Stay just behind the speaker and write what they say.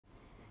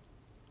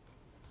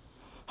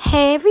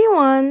Hey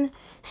everyone,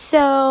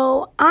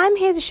 so I'm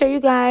here to show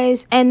you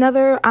guys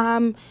another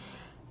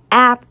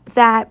app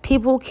that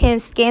people can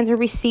scan the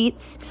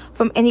receipts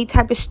from any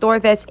type of store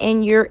that's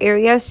in your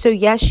area. So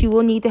yes, you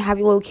will need to have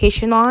your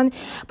location on,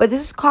 but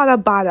this is called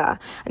Ibotta.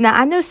 Now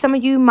I know some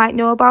of you might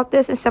know about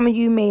this and some of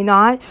you may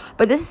not,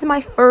 but this is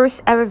my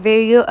first ever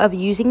video of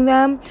using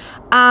them.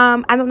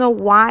 I don't know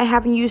why I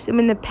haven't used them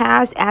in the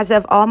past, as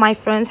of all my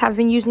friends have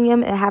been using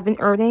them and have been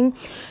earning.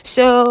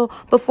 So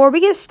before we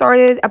get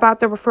started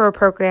about the referral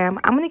program,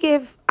 I'm going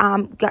to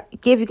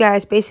give you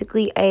guys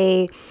basically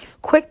a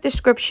quick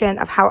description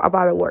of how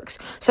Ibotta works.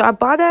 So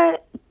Ibotta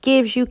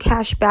gives you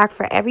cash back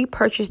for every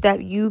purchase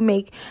that you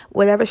make,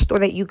 whatever store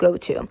that you go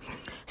to.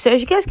 So as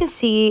you guys can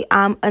see,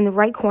 in the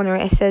right corner,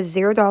 it says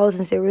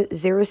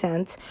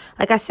 $0.00.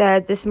 Like I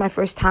said, this is my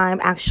first time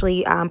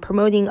actually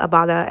promoting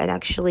Ibotta and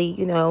actually,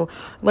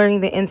 learning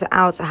the ins and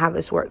outs of how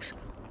this works.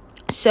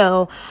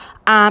 So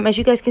as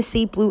you guys can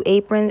see, Blue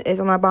Apron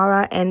is on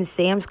Ibotta and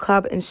Sam's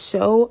Club and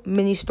so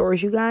many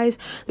stores, you guys.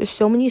 There's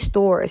so many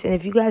stores. And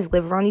if you guys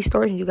live around these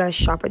stores and you guys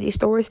shop at these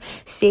stores,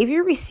 save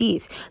your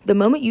receipts. The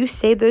moment you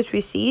save those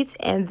receipts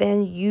and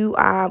then you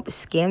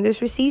scan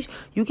those receipts,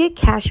 you get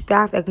cash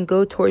back that can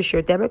go towards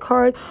your debit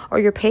card or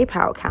your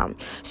PayPal account.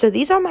 So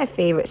these are my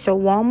favorites. So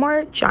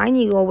Walmart, Giant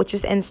Eagle, which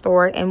is in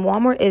store, and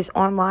Walmart is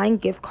online,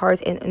 gift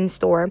cards, and in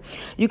store.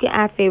 You can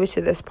add favorites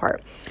to this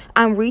part.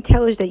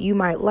 Retailers that you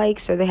might like,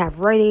 so they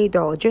have Rite Aid,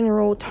 Dollar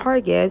General,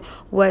 Target,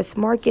 West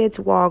Markets,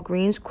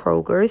 Walgreens,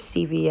 Kroger,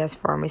 CVS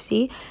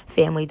Pharmacy,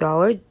 Family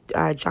Dollar,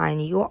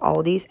 Giant Eagle,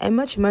 Aldi's, and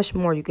much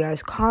more, you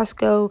guys.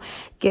 Costco,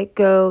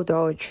 Get-Go,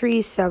 Dollar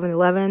Tree,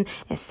 7-Eleven,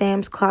 and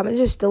Sam's Club, and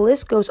just the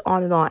list goes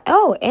on and on.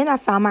 Oh, and I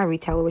found my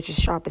retailer, which is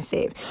Shop and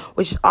Save,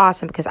 which is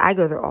awesome because I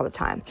go there all the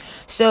time.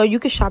 So you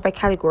can shop by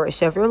category.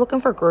 So if you're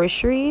looking for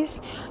groceries,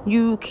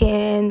 you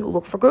can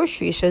look for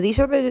groceries. So these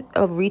are the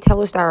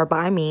retailers that are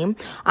by me.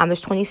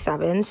 There's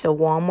 27. So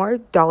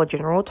Walmart, Dollar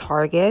General,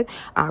 Target,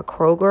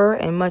 Kroger,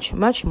 and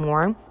much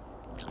more.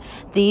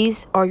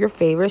 These are your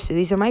favorites. So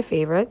these are my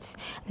favorites.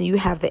 Then you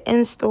have the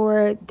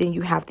in-store, then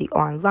you have the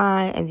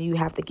online, and then you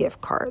have the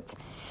gift cards.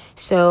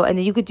 So, and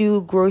then you could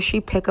do grocery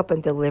pickup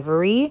and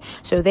delivery.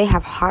 So they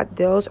have hot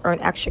deals, earn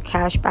extra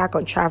cash back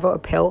on travel,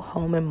 apparel,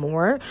 home, and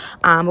more.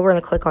 We're going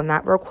to click on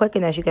that real quick.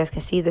 And as you guys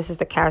can see, this is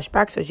the cash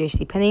back. So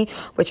JCPenney,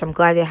 which I'm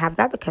glad they have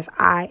that because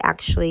I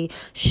actually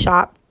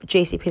shop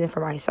JCPenney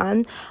for my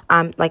son.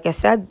 Like I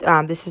said,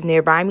 this is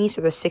nearby me.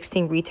 So there's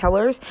 16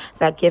 retailers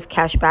that give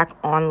cash back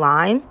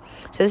online.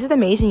 So this is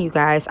amazing, you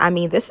guys. I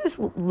mean, this is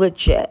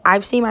legit.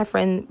 I've seen my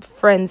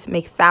friends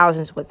make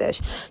thousands with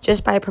this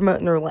just by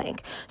promoting their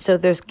link. So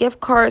there's gift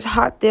cards,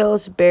 hot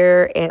deals,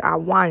 beer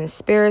and wine and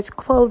spirits,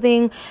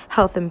 clothing,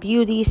 health and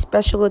beauty,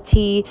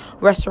 specialty,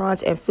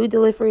 restaurants and food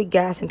delivery,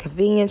 gas and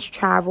convenience,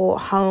 travel,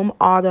 home,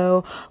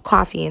 auto,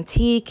 coffee and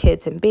tea,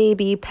 kids and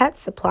baby, pet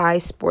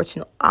supplies, sports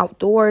and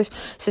outdoors,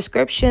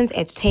 subscriptions,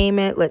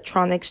 entertainment,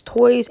 electronics,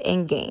 toys,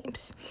 and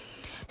games.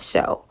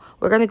 So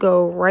we're going to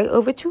go right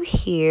over to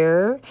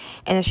here.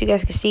 And as you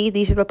guys can see,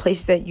 these are the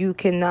places that you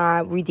can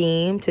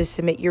redeem to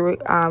submit your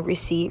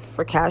receipt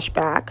for cash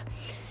back.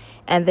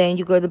 And then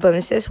you go to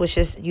bonuses, which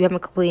is you haven't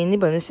completed any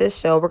bonuses.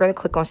 So we're going to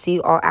click on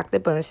see all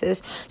active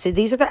bonuses. So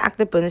these are the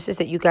active bonuses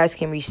that you guys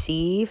can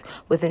receive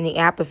within the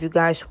app. If you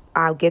guys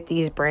get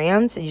these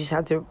brands, you just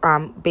have to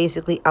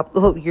basically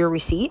upload your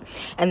receipt.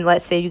 And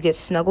let's say you get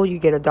Snuggle, you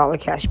get $1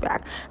 cash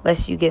back.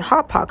 Let's say you get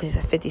Hot Pockets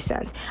at 50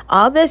 cents.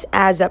 All this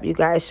adds up, you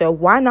guys. So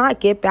why not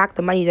get back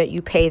the money that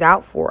you paid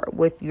out for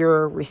with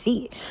your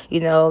receipt?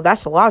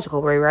 That's the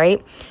logical way,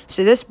 right?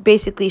 So this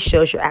basically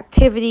shows your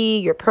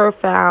activity, your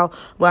profile,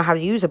 learn how to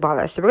use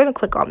Ibotta. So we're going to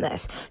click on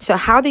this. So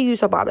how to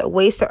use Ibotta,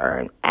 ways to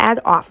earn,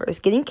 add offers.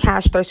 Getting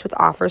cash starts with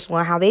offers,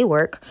 learn how they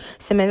work.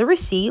 Submit a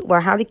receipt,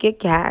 learn how to get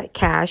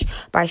cash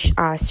by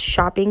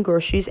shopping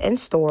groceries in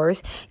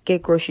stores.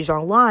 Get groceries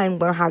online,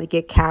 learn how to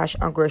get cash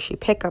on grocery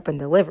pickup and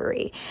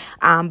delivery.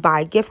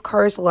 Buy gift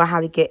cards, learn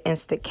how to get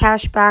instant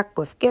cash back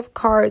with gift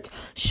cards.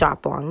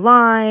 Shop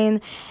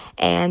online.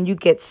 And you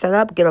get set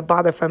up, get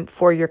Ibotta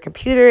for your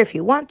computer if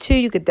you want to.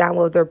 You could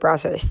download their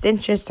browser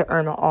extensions to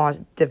earn on all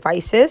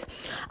devices.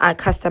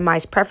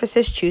 Customize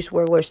preferences, choose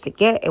what alerts to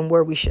get and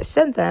where we should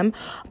send them.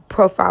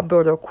 Profile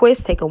builder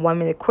quiz, take a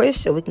 1-minute quiz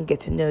so we can get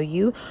to know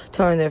you.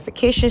 Turn on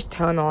notifications,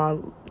 turn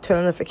on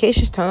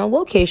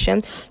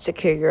location,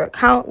 secure your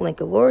account,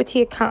 link a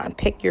loyalty account, and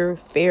pick your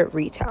favorite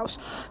retails.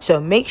 So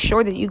make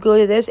sure that you go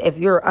to this if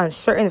you're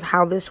uncertain of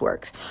how this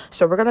works.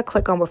 So we're going to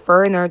click on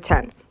refer and earn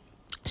 10.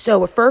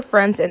 So refer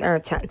friends and earn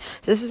 10.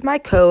 So this is my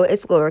code.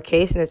 It's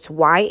lowercase and it's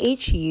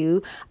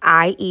YHUIEAH.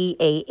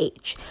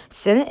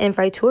 Send an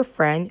invite to a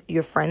friend.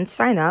 Your friends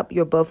sign up.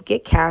 You'll both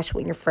get cash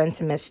when your friend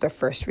submits their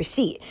first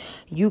receipt.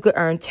 You could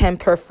earn 10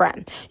 per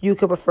friend. You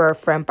could refer a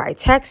friend by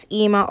text,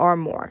 email, or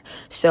more.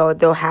 So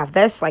they'll have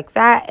this like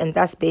that, and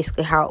that's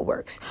basically how it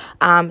works.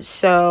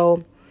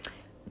 So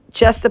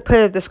just to put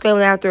a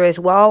disclaimer out there as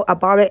well,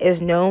 Ibotta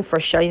is known for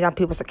shutting down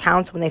people's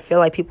accounts when they feel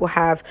like people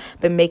have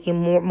been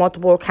making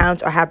multiple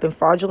accounts or have been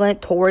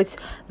fraudulent towards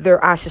their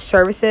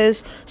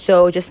services.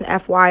 So just an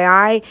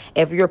FYI,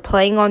 if you're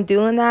planning on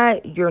doing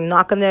that, you're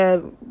not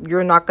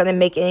gonna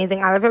make anything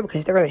out of it,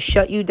 because they're gonna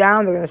shut you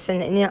down. They're gonna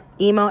send an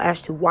email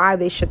as to why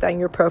they shut down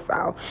your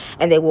profile,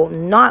 and they will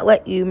not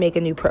let you make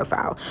a new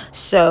profile.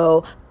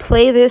 So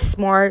play this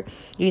smart.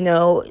 You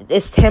know,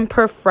 it's 10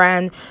 per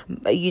friend.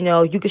 You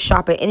know, you can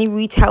shop at any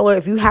retailer.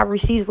 If you have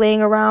receipts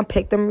laying around,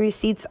 pick them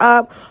receipts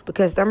up,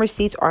 because them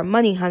receipts are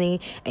money,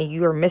 honey, and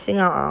you are missing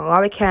out on a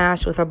lot of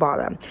cash with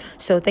Ibotta.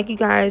 So thank you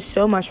guys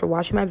so much for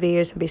watching my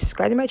videos, and be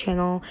subscribed to my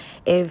channel.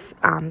 If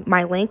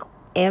my link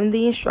and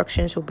the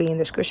instructions will be in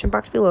the description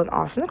box below and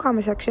also in the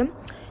comment section.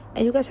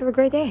 And you guys have a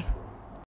great day.